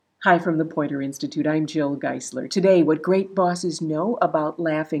Hi from the Pointer Institute. I'm Jill Geisler. Today, what great bosses know about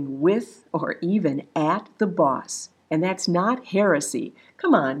laughing with or even at the boss. And that's not heresy.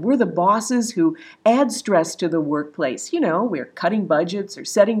 Come on, we're the bosses who add stress to the workplace. We're cutting budgets or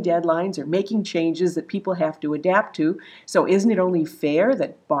setting deadlines or making changes that people have to adapt to. So isn't it only fair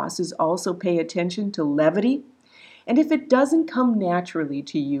that bosses also pay attention to levity? And if it doesn't come naturally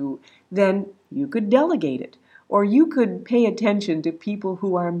to you, then you could delegate it. Or you could pay attention to people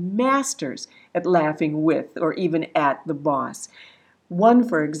who are masters at laughing with or even at the boss. One,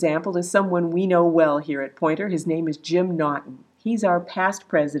 for example, is someone we know well here at Pointer. His name is Jim Naughton. He's our past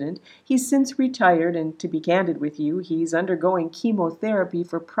president. He's since retired, and to be candid with you, he's undergoing chemotherapy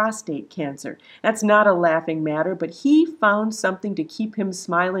for prostate cancer. That's not a laughing matter, but he found something to keep him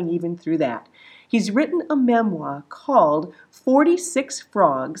smiling even through that. He's written a memoir called 46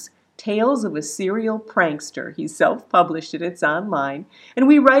 Frogs, Tales of a Serial Prankster. He self-published it. It's online. And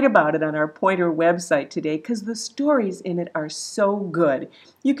we write about it on our Pointer website today because the stories in it are so good.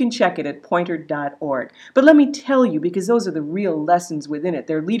 You can check it at pointer.org. But let me tell you, because those are the real lessons within it.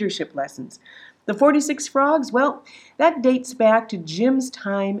 They're leadership lessons. The 46 Frogs, well, that dates back to Jim's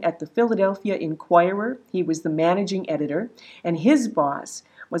time at the Philadelphia Inquirer. He was the managing editor, and his boss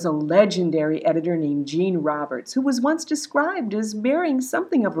was a legendary editor named Gene Roberts, who was once described as bearing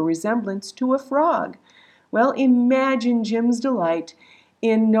something of a resemblance to a frog. Well, imagine Jim's delight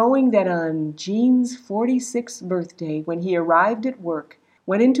in knowing that on Gene's 46th birthday, when he arrived at work,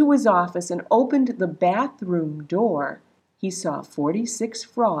 went into his office and opened the bathroom door, he saw 46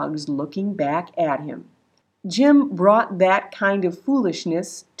 frogs looking back at him. Jim brought that kind of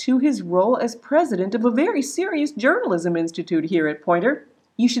foolishness to his role as president of a very serious journalism institute here at Pointer.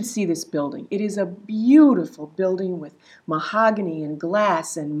 You should see this building. It is a beautiful building with mahogany and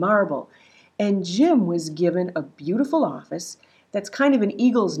glass and marble. And Jim was given a beautiful office that's kind of an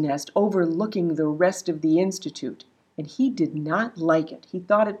eagle's nest overlooking the rest of the institute. And he did not like it. He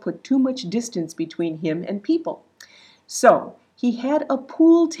thought it put too much distance between him and people. So he had a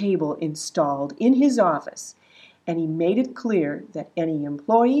pool table installed in his office, and he made it clear that any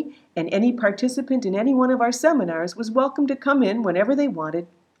employee and any participant in any one of our seminars was welcome to come in whenever they wanted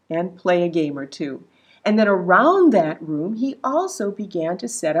and play a game or two. And then around that room, he also began to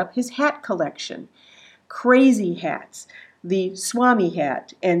set up his hat collection. Crazy hats, the Swami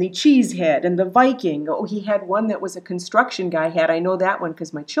hat and the cheese head and the Viking. Oh, he had one that was a construction guy hat. I know that one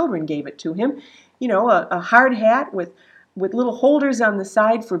because my children gave it to him. A hard hat with little holders on the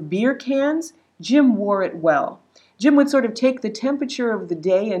side for beer cans. Jim wore it well. Jim would sort of take the temperature of the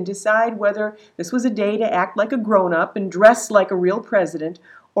day and decide whether this was a day to act like a grown-up and dress like a real president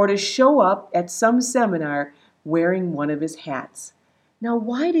or to show up at some seminar wearing one of his hats. Now,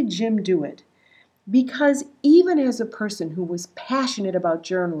 why did Jim do it? Because even as a person who was passionate about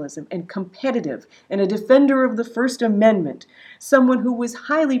journalism and competitive and a defender of the First Amendment, someone who was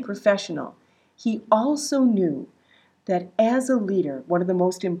highly professional, he also knew that as a leader, one of the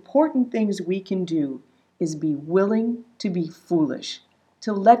most important things we can do is be willing to be foolish,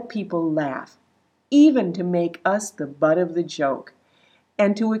 to let people laugh, even to make us the butt of the joke,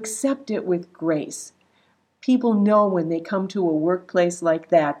 and to accept it with grace. People know when they come to a workplace like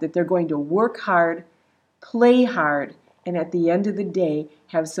that they're going to work hard, play hard, and at the end of the day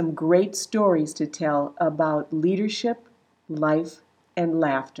have some great stories to tell about leadership, life, and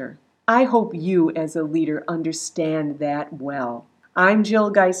laughter. I hope you as a leader understand that well. I'm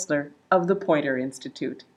Jill Geisler of the Pointer Institute.